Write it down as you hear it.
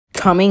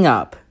coming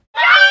up.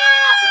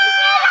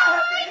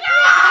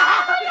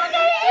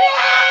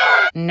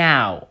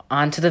 Now,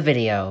 on to the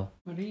video.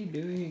 What are you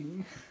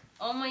doing?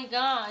 Oh my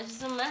gosh,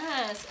 it's a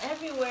mess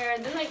everywhere.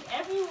 They're like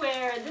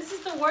everywhere. This is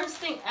the worst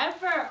thing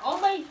ever.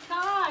 Oh my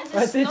gosh,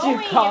 it's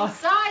snowing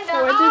inside the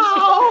house.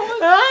 Oh,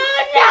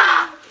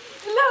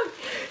 no! Look,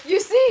 you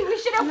see, we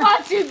should have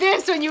bought you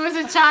this when you was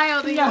a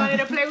child and you wanted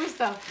to play with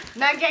stuff.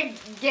 Not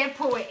get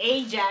put with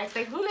Ajax.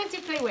 Like, who lets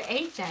you play with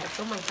Ajax?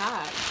 Oh my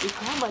god, your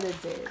grandmother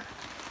did.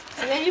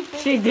 And then you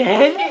She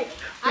did?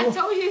 I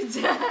told you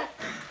that.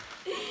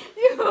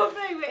 You were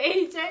playing with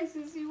Ajax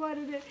and she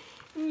wanted to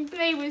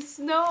play with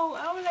snow.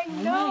 I was like,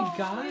 no. Oh my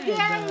god.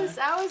 Yes.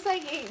 I was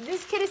like, hey,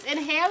 this kid is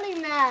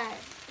inhaling that.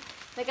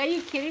 Like, are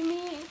you kidding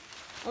me?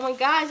 Oh my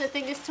gosh, I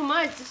think it's too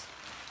much.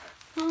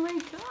 Oh my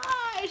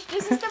gosh,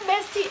 this is the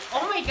best tea.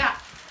 Oh my god.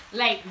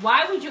 Like,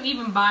 why would you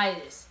even buy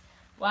this?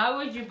 Why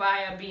would you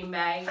buy a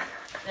beanbag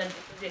that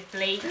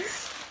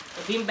deflates?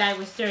 The beanbag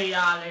was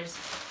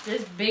 $30.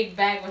 This big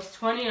bag was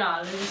 $20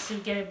 just to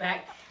get it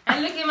back.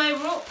 And look at my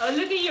room.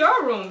 Look at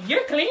your room.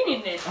 You're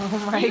cleaning it.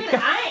 Oh my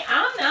god.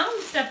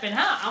 I'm stepping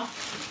out.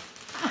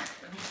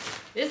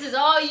 This is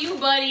all you,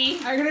 buddy.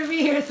 I'm gonna be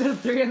here till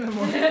 3 in the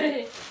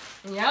morning.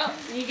 Yep.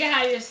 You can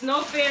have your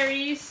snow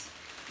fairies.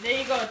 There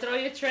you go. Throw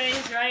your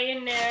trays right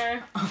in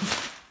there.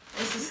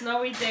 It's a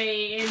snowy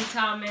day in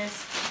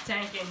Thomas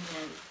Tank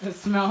Engine.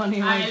 It's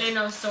Melanie. Island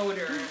of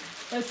Soda.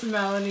 It's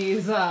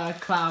Melanie's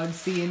cloud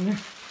scene.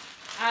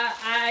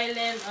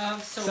 Island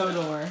of Soda.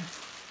 Sodor.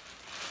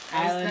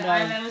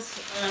 Island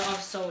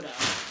of soda,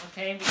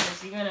 okay?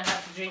 Because you're gonna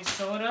have to drink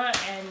soda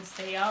and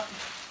stay up.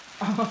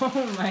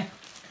 Oh my.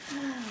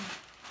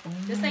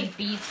 There's like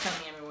beads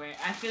coming everywhere.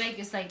 I feel like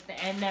it's like the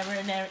never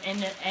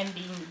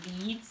ending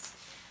beads.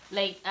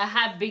 Like I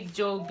had Big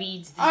Joe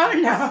beads. Oh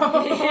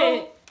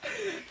no!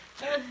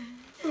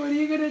 What are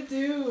you gonna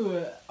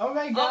do? Oh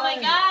my god! Oh my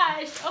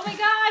gosh! Oh my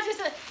gosh!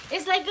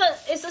 It's like a.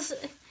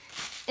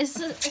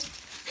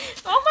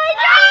 Oh my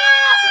god!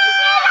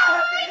 Oh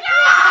my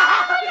god!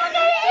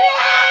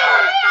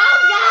 Oh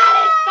god!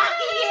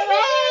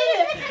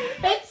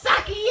 It's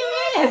sucking you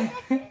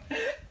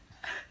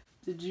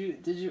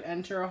in! Did you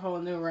enter a whole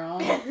new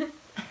realm?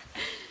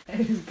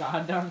 Is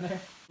God down there?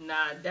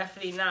 Nah,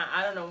 definitely not.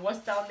 I don't know what's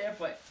down there,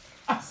 but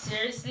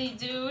seriously,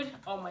 dude.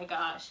 Oh my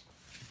gosh!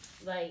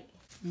 Like,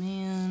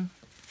 Man,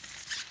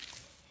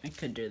 I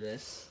could do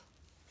this.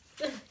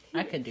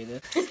 I could do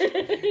this.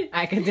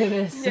 I could do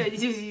this.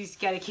 you just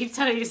gotta keep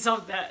telling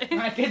yourself that.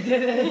 I could do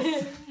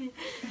this.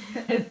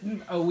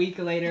 A week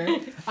later,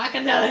 I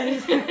can do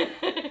this.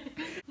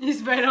 You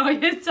spend all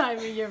your time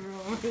in your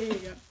room. There you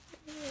go.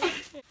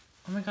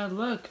 Oh my god,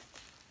 look.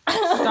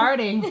 It's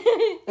starting.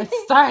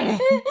 It's starting.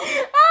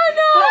 Oh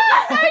no!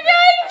 I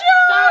got you!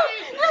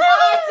 Oh,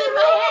 it's in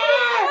my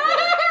hair!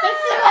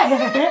 It's in my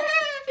hair!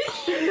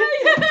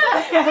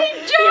 Big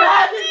Joe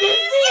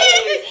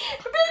disease!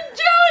 Big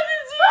Joe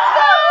disease!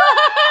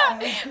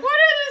 What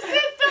are the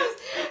symptoms?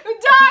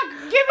 Doc,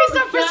 give me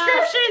some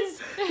prescriptions!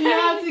 You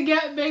have to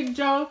get Big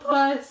Joe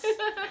Plus.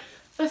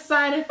 The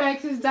side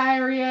effects is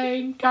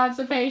diarrhea,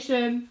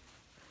 constipation,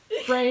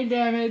 brain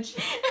damage,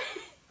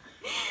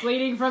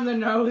 bleeding from the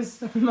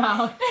nose,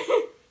 mouth.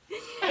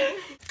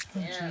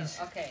 Yeah,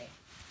 okay.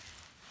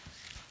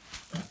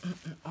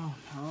 Oh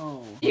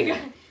no. You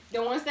got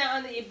the ones that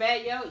under your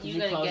bed, yo, you're you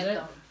gonna close get it?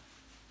 them.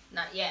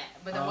 Not yet,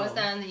 but the ones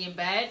that under your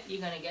bed,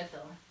 you're gonna get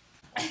them.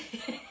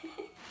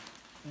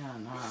 Yeah,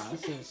 nah,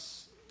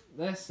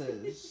 this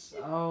is,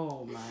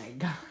 oh my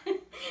god.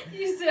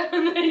 You still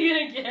know you're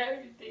gonna get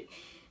everything.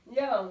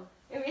 Yo,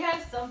 if we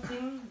have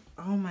something.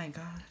 Oh my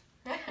god.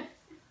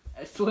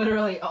 It's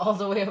literally all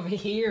the way over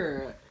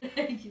here.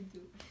 You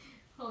do.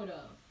 Hold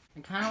up. I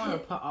kind of want to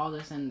put all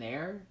this in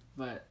there,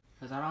 but,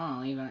 because I don't want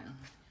to leave it.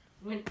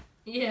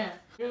 Yeah,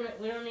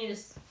 we don't need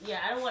to.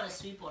 Yeah, I don't want to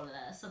sweep all of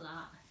that. That's a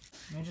lot.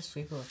 Let me just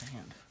sweep it with a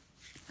hand.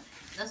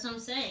 That's what I'm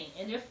saying.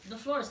 And the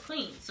floor is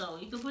clean, so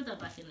you can put that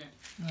back in there.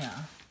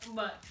 Yeah.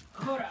 But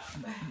hold up.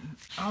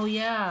 Oh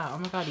yeah. Oh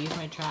my god, use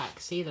my track.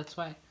 See, that's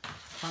why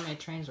my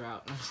trains were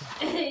out.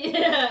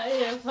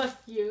 yeah, fuck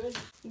you.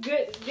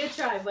 Good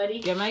try, buddy.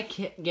 Get my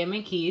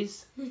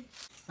keys.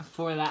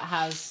 Before that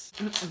has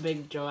a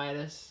big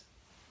Joeitis.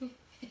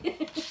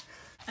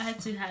 I had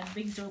to have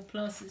Big Joe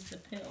Plus is the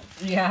pill.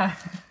 Yeah.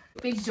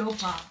 Big Joe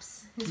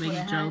Pops.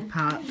 Big Joe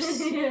Pops.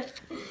 Yeah.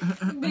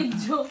 Big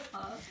Joe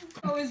Pops.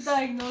 I was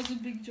diagnosed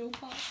with Big Joe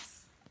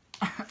Pops.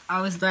 I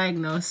was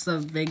diagnosed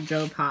with Big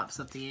Joe Pops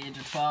at the age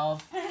of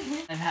 12.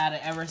 I've had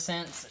it ever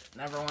since. It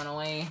never went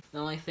away. The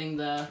only thing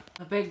the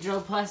Big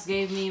Joe Plus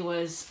gave me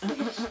was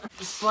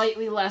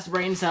slightly less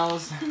brain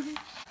cells.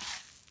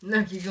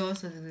 Look, you go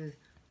also to this.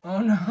 Oh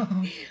no.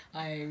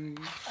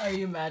 Are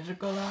you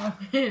magical now?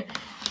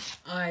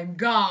 I'm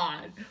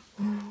God.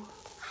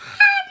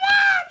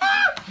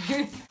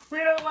 We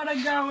don't want to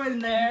go in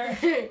there.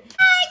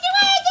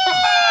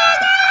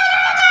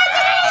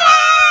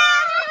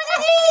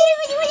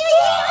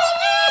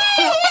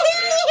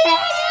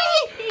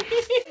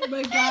 Oh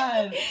my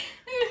god.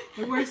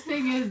 The worst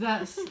thing is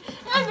that.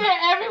 And they're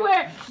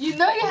everywhere. You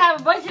know you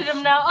have a bunch of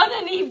them now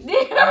underneath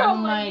there. Oh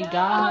my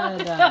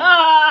god.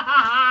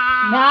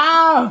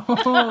 No!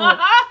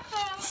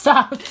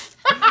 Stop.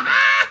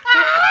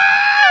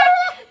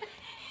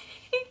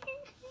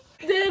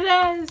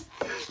 Deadass.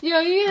 Yo,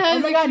 you have. Oh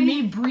my god,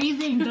 me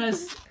breathing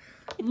does.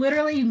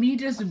 Literally, me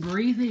just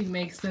breathing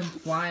makes them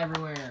fly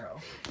everywhere.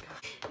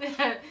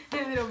 The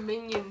little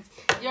minions.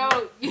 Yo.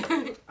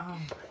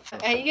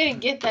 Hey, you gotta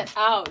get that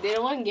out. They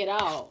don't want to get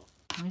out.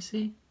 Let me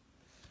see.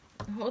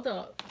 Hold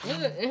up.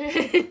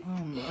 Oh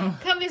no.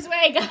 Come this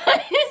way, guys.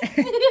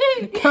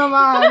 Come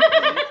on.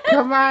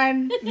 Come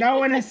on. No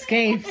one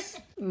escapes.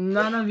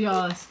 None of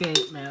y'all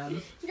escape,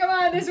 man. Come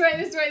on, this way,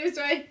 this way, this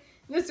way.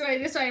 This way,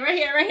 this way. Right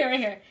here, right here, right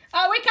here.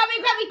 Oh, we're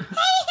coming, coming.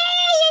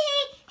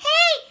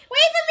 Hey,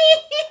 wait for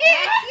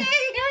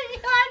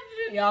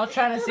me. Y'all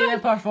trying to see the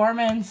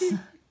performance?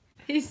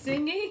 He's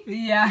singing?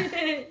 Yeah.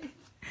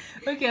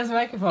 Look, he has a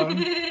microphone.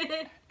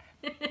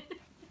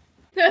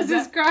 That's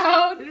his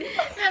crowd.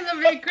 That's a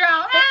big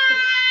crowd.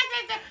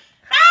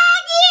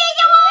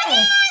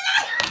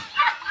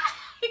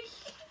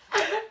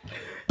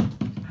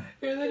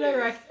 You're the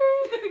director.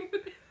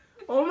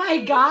 Oh my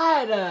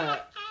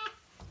god.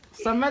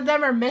 Some of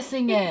them are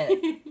missing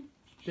it.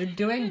 They're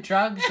doing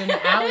drugs in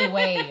the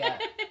alleyway.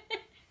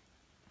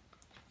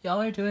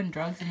 Y'all are doing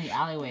drugs in the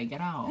alleyway. Get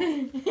out.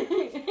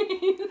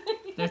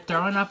 They're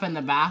throwing up in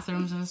the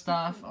bathrooms and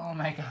stuff. Oh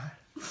my god.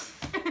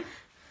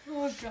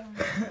 Oh god.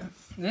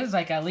 There's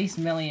like at least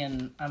a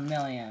million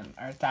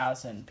or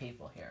 1,000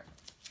 people here.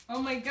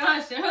 Oh my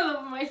gosh, they're all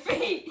over my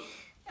feet.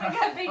 I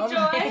got big Oh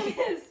Joe my-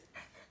 Angus.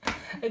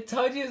 I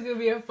told you it was gonna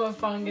be a foot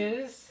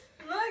fungus.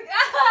 Look.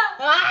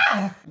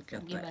 Ah!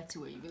 Get Get that. back to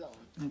where you belong.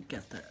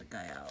 Get that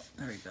guy out.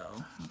 There we go.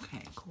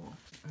 Okay, cool.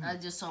 I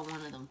just saw one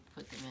of them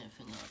put the middle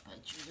finger up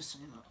at you, just so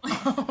you know.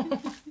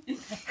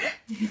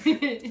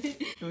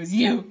 It was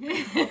you.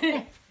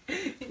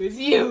 It was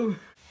you.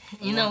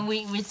 You know,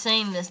 we're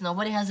saying this.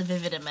 Nobody has a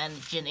vivid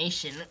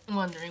imagination,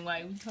 wondering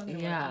why we're talking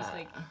about this.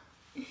 Like,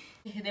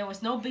 there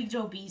was no Big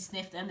Joe B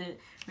sniffed on the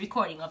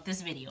recording of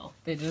this video.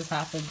 They just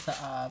happened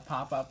to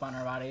pop up on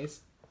our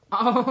bodies.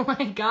 Oh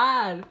my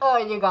god. Oh,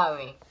 you got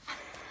me.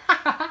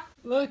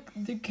 Look,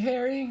 they're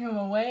carrying him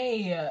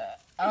away.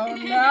 Oh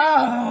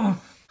no.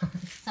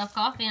 Stop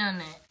coughing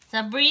on it.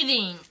 Stop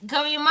breathing.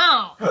 Cover your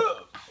mouth.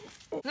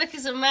 Look,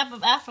 it's a map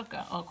of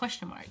Africa. Oh,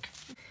 question mark.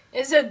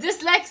 It's a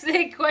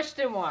dyslexic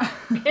question mark.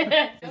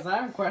 Because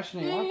I'm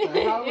questioning what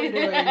the hell we're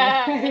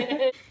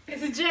doing.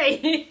 It's a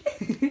J.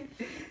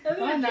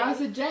 Oh, now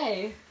it's a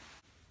J.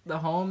 The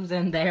home's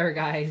in there,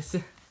 guys.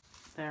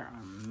 There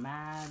are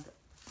mad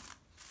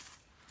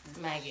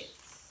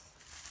Maggots.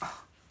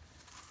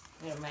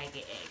 They're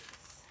maggot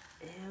eggs.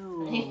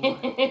 Ew.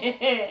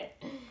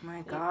 My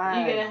You're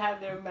god. gonna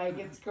have their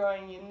maggots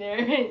growing in there,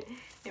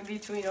 in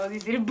between all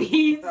these little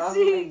beads.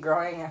 Probably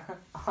growing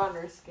on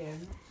her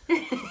skin.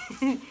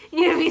 You're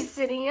gonna be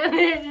sitting on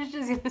it, and it's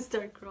just gonna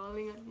start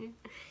crawling on you.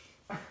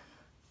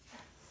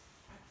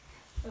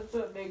 That's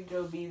what big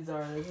Joe bees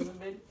are. There's a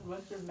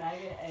bunch of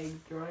maggot eggs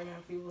growing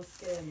on people's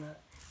skin.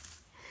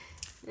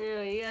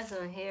 Ew, you got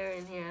some hair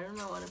in here. I don't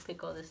know how to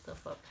pick all this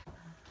stuff up.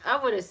 I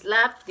would have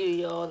slapped you,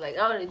 yo. Like,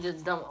 I would have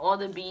just dumped all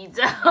the beads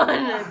out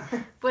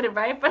and put it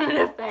right in front of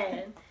the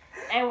fan.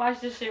 And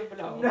watch the shit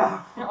blow.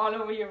 No. All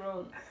over your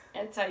room.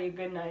 And tell you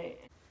good night.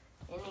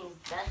 It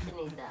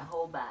needs that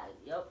whole bag.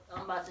 Yup,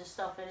 I'm about to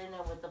stuff it in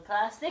there with the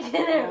plastic in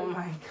there. Oh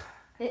my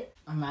god.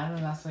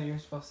 Imagine that's what you're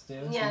supposed to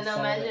do. Yeah, no,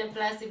 imagine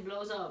plastic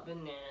blows up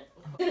in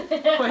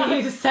there. What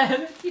you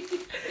said?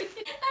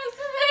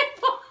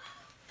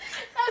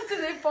 That's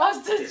what they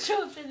foster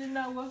children and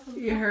not welcome.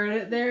 You heard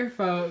it there,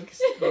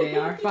 folks. They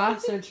are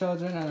foster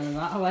children and they're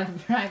not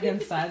left back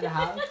inside the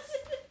house.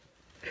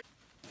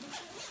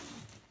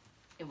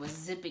 It was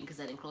zipping because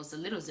I didn't close the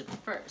little zipper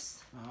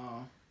first.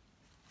 Oh.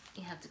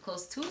 You have to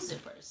close 2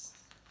 zippers.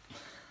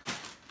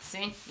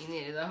 See? You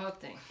needed the whole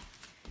thing.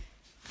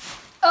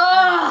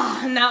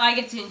 Oh, now I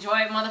get to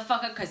enjoy it,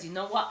 motherfucker, because you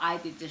know what? I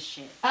did this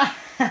shit.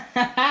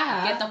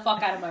 Get the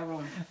fuck out of my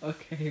room.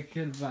 Okay,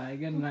 goodbye.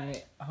 Good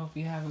night. I hope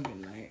you have a good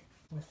night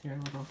with your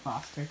little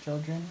foster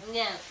children.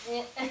 Yeah.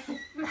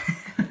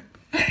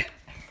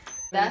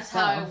 That's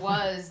how it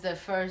was the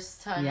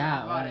first time.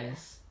 Yeah, I bought it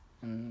was.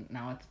 And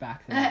now it's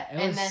back to that. It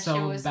And was that so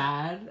shit was-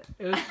 bad.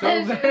 It was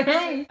so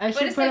bad. I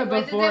should put it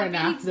before and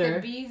after.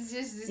 The beads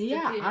just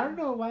disappeared. Yeah, I don't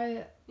know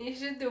why. You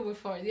should do it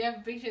before. You have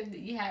a picture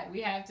that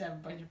we have to have a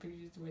bunch of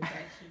pictures with that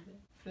shit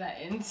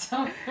flattened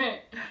somewhere.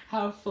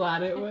 How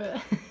flat it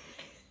was.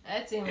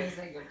 That thing was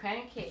like a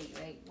pancake.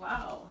 Like,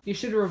 wow. You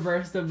should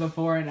reverse the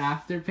before and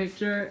after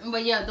picture.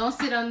 But yeah, don't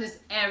sit on this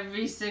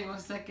every single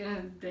second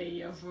of the day,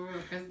 yo, for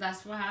real. Because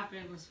that's what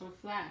happened. It was so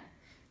flat.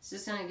 It's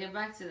just gonna get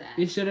back to that.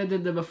 You should have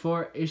did the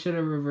before. You should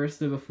have reversed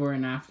the before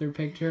and after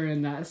picture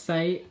in that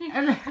site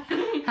and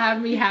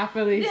have me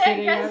happily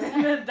sitting. Yeah, on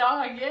in the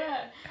dog.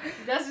 Yeah,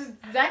 that's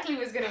exactly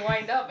what's gonna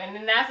wind up. And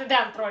then after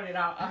that, I'm throwing it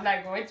out. I'm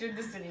not going through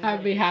the city.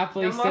 Have me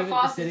happily no more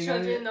foster sitting on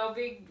children. it. No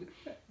big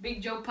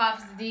Big Joe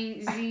Pop's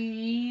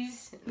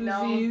disease.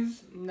 No.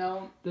 Disease.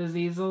 No.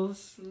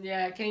 Diseasels.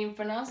 Yeah, I can't even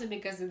pronounce it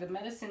because of the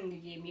medicine you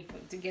gave me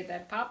to get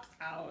that pops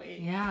out.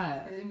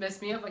 Yeah. It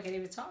messed me up. I can't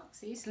even talk.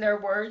 See, slur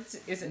words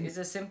is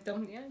a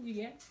symptom. Yeah, you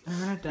get. I'm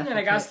gonna And then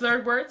I got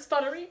slurred words,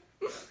 stuttering.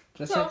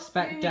 Just So,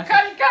 expect cut it.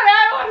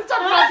 I don't want to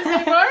talk about this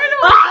anymore.